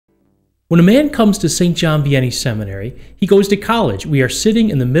When a man comes to St. John Vianney Seminary, he goes to college. We are sitting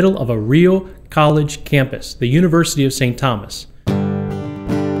in the middle of a real college campus, the University of St. Thomas.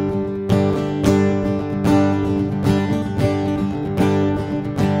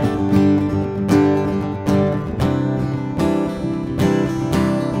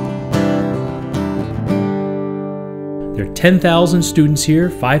 There are 10,000 students here,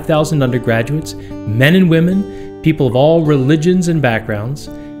 5,000 undergraduates, men and women, people of all religions and backgrounds,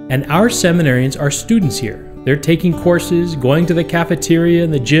 and our seminarians are students here. They're taking courses, going to the cafeteria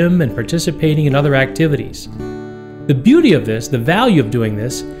and the gym, and participating in other activities. The beauty of this, the value of doing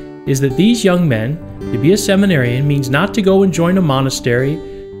this, is that these young men, to be a seminarian means not to go and join a monastery,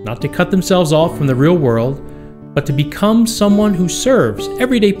 not to cut themselves off from the real world, but to become someone who serves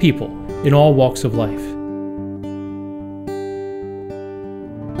everyday people in all walks of life.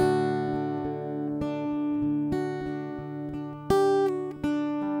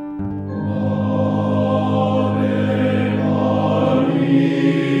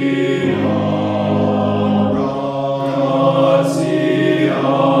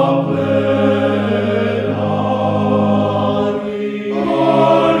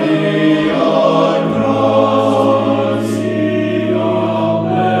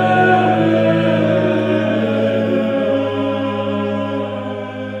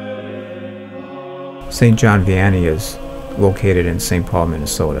 St. John Vianney is located in St. Paul,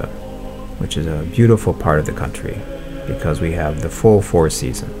 Minnesota, which is a beautiful part of the country because we have the full 4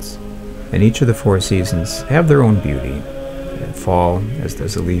 seasons. And each of the 4 seasons have their own beauty. In fall, as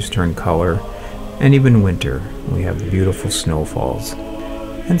the leaves turn color, and even winter, we have the beautiful snowfalls.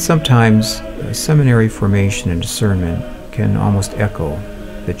 And sometimes seminary formation and discernment can almost echo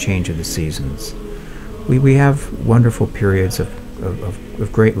the change of the seasons. We have wonderful periods of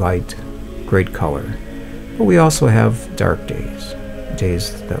great light, great color. But we also have dark days,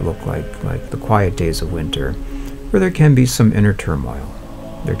 days that look like the quiet days of winter, where there can be some inner turmoil,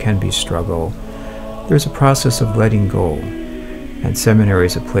 there can be struggle, there's a process of letting go, and seminary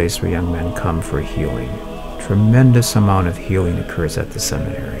is a place where young men come for healing. Tremendous amount of healing occurs at the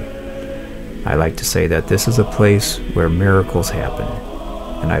seminary. I like to say that this is a place where miracles happen,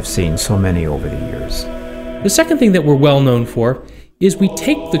 and I've seen so many over the years. The second thing that we're well known for is we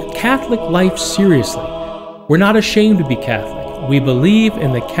take the Catholic life seriously. We're not ashamed to be Catholic. We believe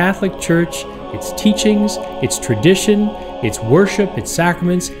in the Catholic Church, its teachings, its tradition, its worship, its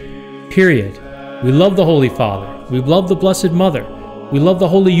sacraments, period. We love the Holy Father. We love the Blessed Mother. We love the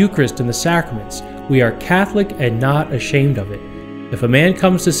Holy Eucharist and the sacraments. We are Catholic and not ashamed of it. If a man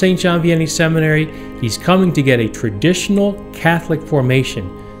comes to St. John Vianney Seminary, he's coming to get a traditional Catholic formation,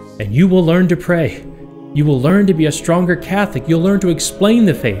 and you will learn to pray. You will learn to be a stronger Catholic. You'll learn to explain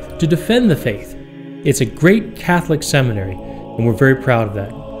the faith, to defend the faith. It's a great Catholic seminary, and we're very proud of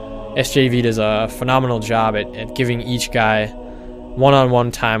that. SJV does a phenomenal job at giving each guy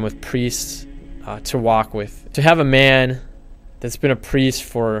one-on-one time with priests to walk with. To have a man that's been a priest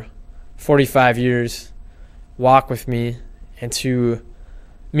for 45 years walk with me and to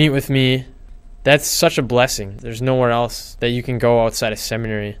meet with me, that's such a blessing. There's nowhere else that you can go outside of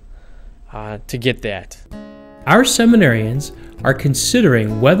seminary to get that. Our seminarians are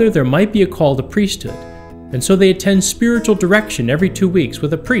considering whether there might be a call to priesthood, and so they attend spiritual direction every 2 weeks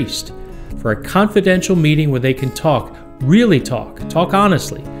with a priest for a confidential meeting where they can talk, really talk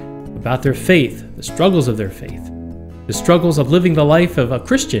honestly about their faith, the struggles of their faith, the struggles of living the life of a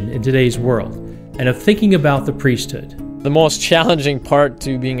Christian in today's world, and of thinking about the priesthood. The most challenging part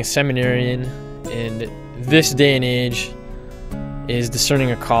to being a seminarian in this day and age is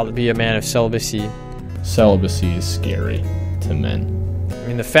discerning a call to be a man of celibacy. Celibacy is scary to men. I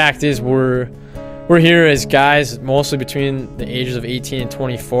mean, the fact is we're here as guys mostly between the ages of 18 and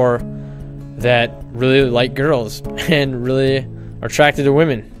 24 that really like girls and really are attracted to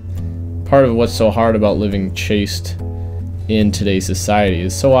women. Part of what's so hard about living chaste in today's society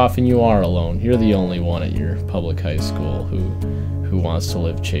is so often you are alone. You're the only one at your public high school who wants to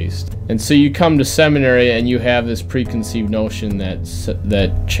live chaste. And so you come to seminary and you have this preconceived notion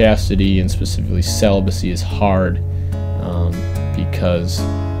that chastity and specifically celibacy is hard because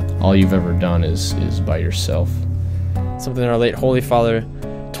all you've ever done is by yourself. Something our late Holy Father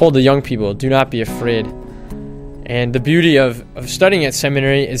told the young people, do not be afraid. And the beauty of studying at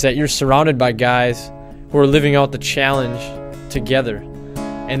seminary is that you're surrounded by guys who are living out the challenge together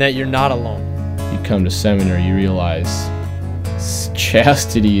and that you're not alone. You come to seminary, you realize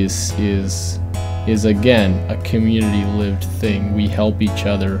chastity is again a community lived thing. We help each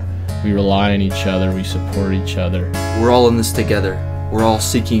other, we rely on each other, we support each other. We're all in this together. We're all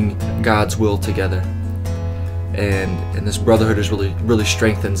seeking God's will together. And this brotherhood is really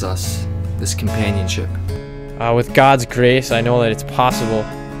strengthens us this companionship? With God's grace, I know that it's possible,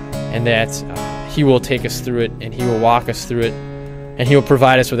 and that He will take us through it, and He will walk us through it, and He will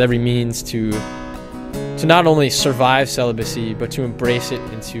provide us with every means to not only survive celibacy, but to embrace it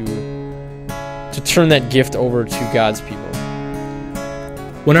and to turn that gift over to God's people.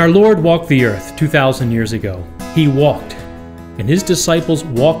 When our Lord walked the earth 2,000 years ago, He walked, and His disciples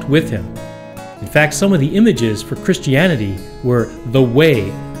walked with Him. In fact, some of the images for Christianity were the way,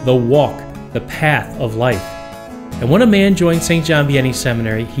 the walk, the path of life. And when a man joins St. John Vianney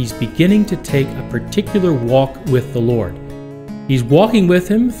Seminary, he's beginning to take a particular walk with the Lord. He's walking with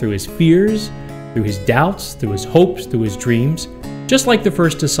Him through his fears, through his doubts, through his hopes, through his dreams, just like the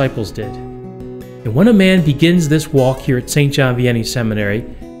first disciples did. And when a man begins this walk here at St. John Vianney Seminary,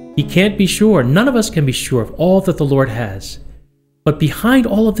 he can't be sure, none of us can be sure of all that the Lord has. But behind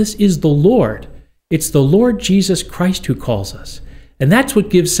all of this is the Lord. It's the Lord Jesus Christ who calls us. And that's what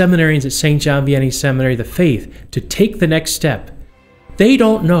gives seminarians at St. John Vianney Seminary the faith to take the next step. They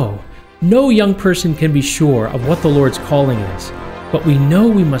don't know. No young person can be sure of what the Lord's calling is. But we know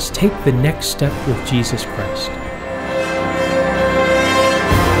we must take the next step with Jesus Christ.